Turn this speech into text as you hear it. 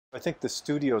I think the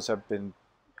studios have been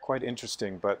quite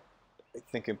interesting, but I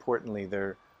think importantly,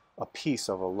 they're a piece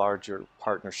of a larger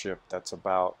partnership that's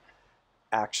about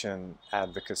action,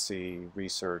 advocacy,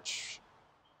 research,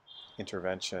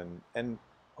 intervention, and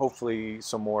hopefully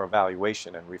some more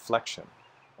evaluation and reflection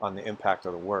on the impact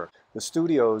of the work. The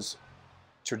studios,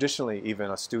 traditionally,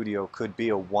 even a studio could be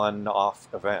a one-off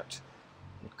event.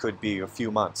 It could be a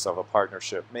few months of a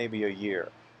partnership, maybe a year.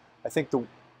 I think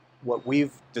what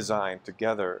we've designed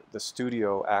together, the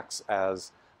studio acts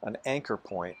as an anchor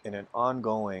point in an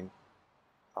ongoing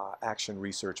action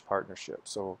research partnership.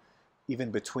 So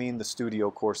even between the studio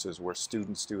courses where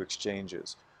students do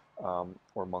exchanges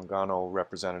or Muungano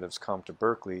representatives come to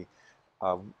Berkeley,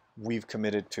 uh, we've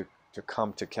committed to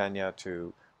come to Kenya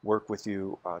to work with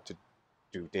you to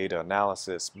do data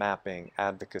analysis, mapping,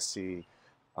 advocacy,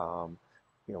 um,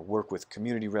 work with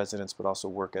community residents, but also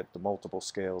work at the multiple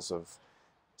scales of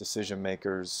decision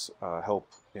makers, help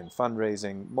in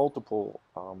fundraising, multiple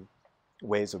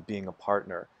ways of being a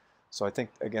partner. So I think,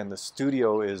 again, the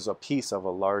studio is a piece of a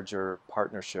larger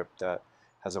partnership that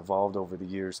has evolved over the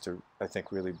years to, I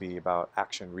think, really be about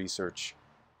action research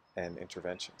and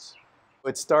interventions.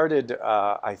 It started,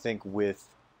 I think, with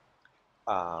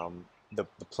the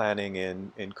planning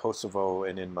in Kosovo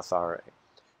and in Mathare.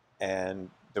 And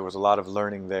there was a lot of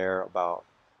learning there about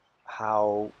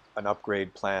how an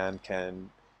upgrade plan can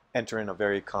enter in a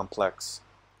very complex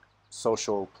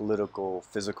social, political,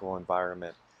 physical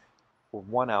environment.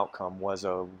 One outcome was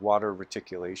a water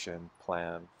reticulation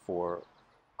plan for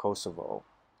Kosovo,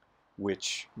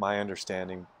 which my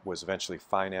understanding was eventually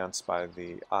financed by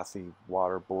the Athi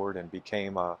Water Board and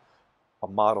became a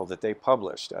model that they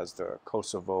published as the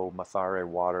Kosovo Mathare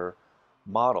water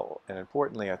model. And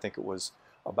importantly, I think it was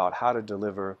about how to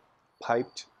deliver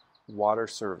piped water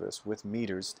service with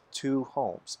meters to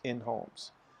homes, in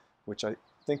homes, which I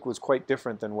think was quite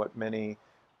different than what many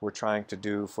were trying to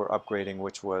do for upgrading,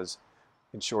 which was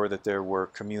ensure that there were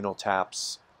communal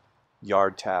taps,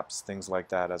 yard taps, things like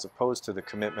that, as opposed to the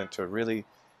commitment to really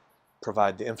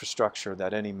provide the infrastructure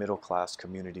that any middle class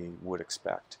community would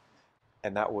expect.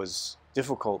 And that was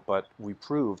difficult, but we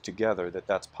proved together that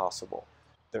that's possible.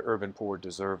 The urban poor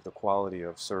deserve the quality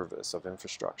of service, of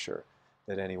infrastructure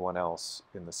that anyone else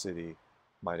in the city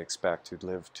might expect who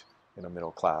lived in a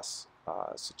middle class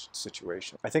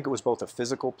situation. I think it was both a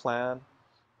physical plan,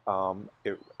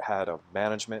 it had a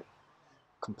management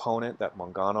component that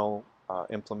Muungano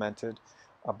implemented,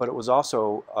 but it was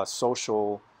also a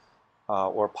social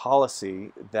or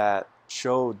policy that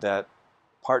showed that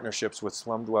partnerships with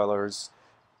slum dwellers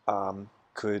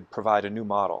could provide a new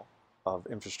model of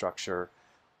infrastructure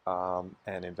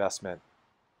and investment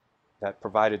that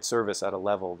provided service at a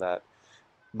level that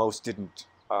most didn't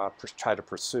try to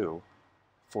pursue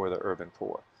for the urban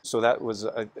poor. So that was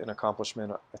an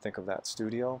accomplishment, I think, of that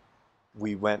studio.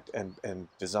 We went and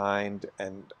designed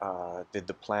and did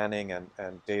the planning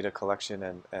and data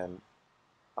collection and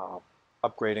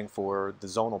upgrading for the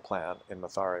zonal plan in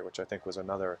Mathare, which I think was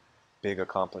another big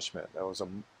accomplishment. That was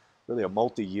really a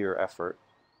multi-year effort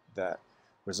that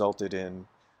resulted in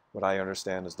what I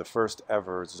understand is the first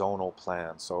ever zonal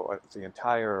plan. So the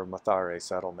entire Mathare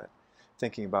settlement,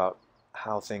 thinking about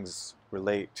how things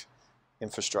relate,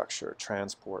 infrastructure,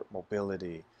 transport,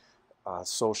 mobility,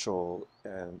 social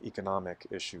and economic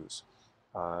issues,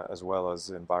 as well as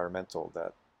environmental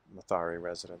that Mathare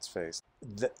residents face.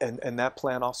 And that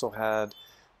plan also had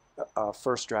a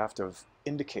first draft of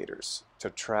indicators to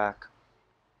track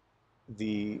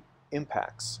the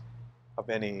impacts of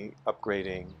any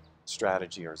upgrading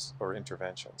strategy or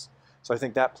interventions. So I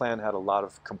think that plan had a lot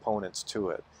of components to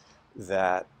it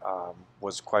that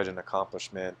was quite an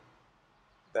accomplishment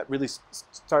that really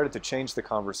started to change the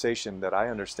conversation that I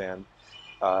understand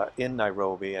in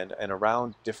Nairobi and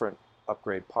around different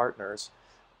upgrade partners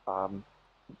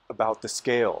about the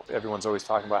scale. Everyone's always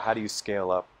talking about how do you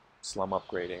scale up slum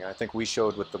upgrading. I think we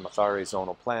showed with the Mathare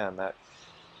zonal plan that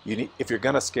if you're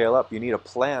going to scale up, you need a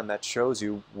plan that shows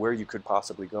you where you could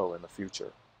possibly go in the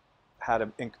future, how to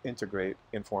integrate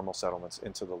informal settlements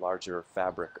into the larger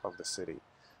fabric of the city.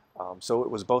 So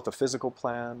it was both a physical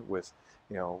plan with,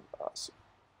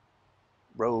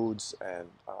 roads and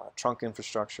trunk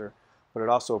infrastructure, but it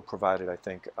also provided, I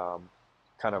think,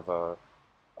 kind of a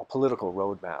political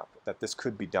roadmap that this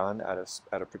could be done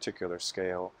at a particular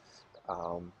scale,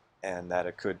 and that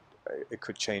it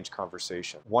could change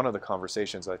conversation. One of the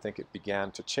conversations I think it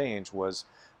began to change was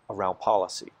around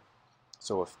policy.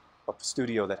 So if a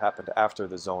studio that happened after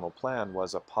the zonal plan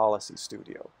was a policy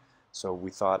studio. So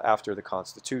we thought after the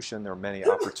Constitution there were many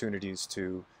opportunities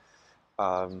to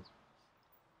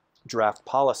draft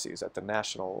policies at the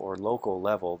national or local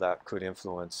level that could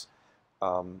influence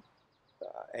um,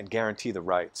 and guarantee the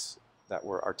rights that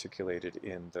were articulated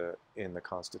in the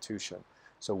Constitution.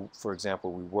 So, for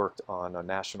example, we worked on a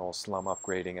national slum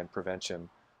upgrading and prevention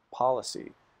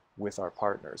policy with our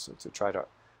partners and to try to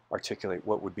articulate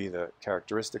what would be the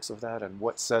characteristics of that and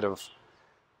what set of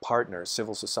partners,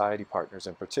 civil society partners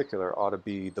in particular, ought to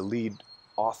be the lead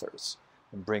authors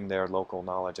and bring their local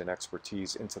knowledge and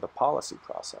expertise into the policy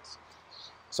process.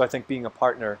 So I think being a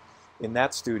partner in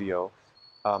that studio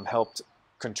helped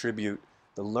contribute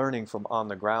the learning from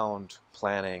on-the-ground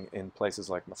planning in places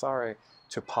like Mathare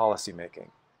to policy making.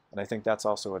 And I think that's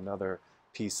also another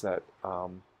piece that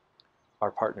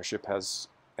our partnership has,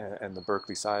 and the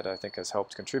Berkeley side, I think, has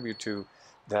helped contribute to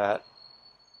that,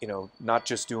 not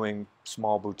just doing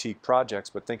small boutique projects,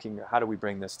 but thinking, how do we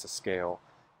bring this to scale,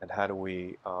 and how do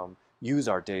we use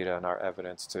our data and our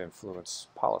evidence to influence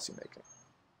policymaking?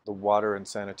 The water and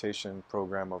sanitation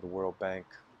program of the World Bank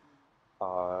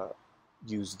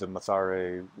used the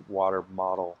Mathare water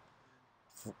model,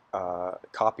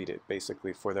 copied it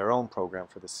basically for their own program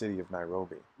for the city of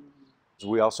Nairobi.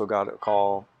 We also got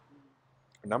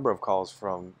a number of calls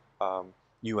from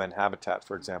UN Habitat,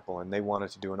 for example, and they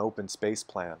wanted to do an open space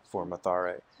plan for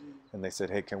Mathare. And they said,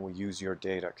 hey, can we use your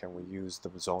data? Can we use the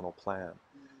zonal plan?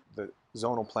 The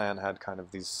zonal plan had kind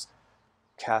of these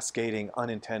cascading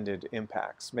unintended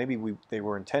impacts. Maybe they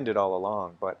were intended all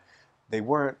along, but they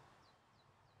weren't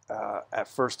at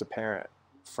first apparent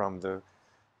from the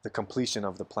completion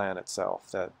of the plan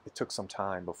itself, that it took some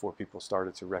time before people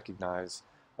started to recognize,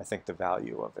 I think, the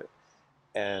value of it.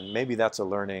 And maybe that's a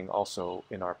learning also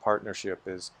in our partnership,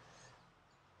 is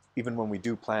even when we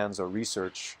do plans or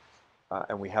research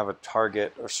and we have a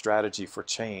target or strategy for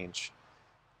change,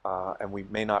 and we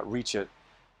may not reach it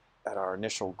at our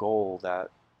initial goal, that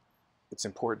it's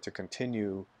important to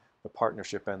continue the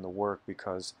partnership and the work,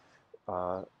 because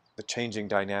the changing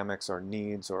dynamics or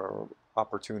needs or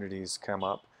opportunities come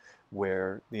up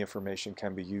where the information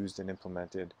can be used and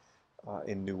implemented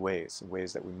in new ways, in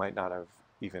ways that we might not have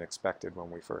even expected when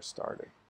we first started.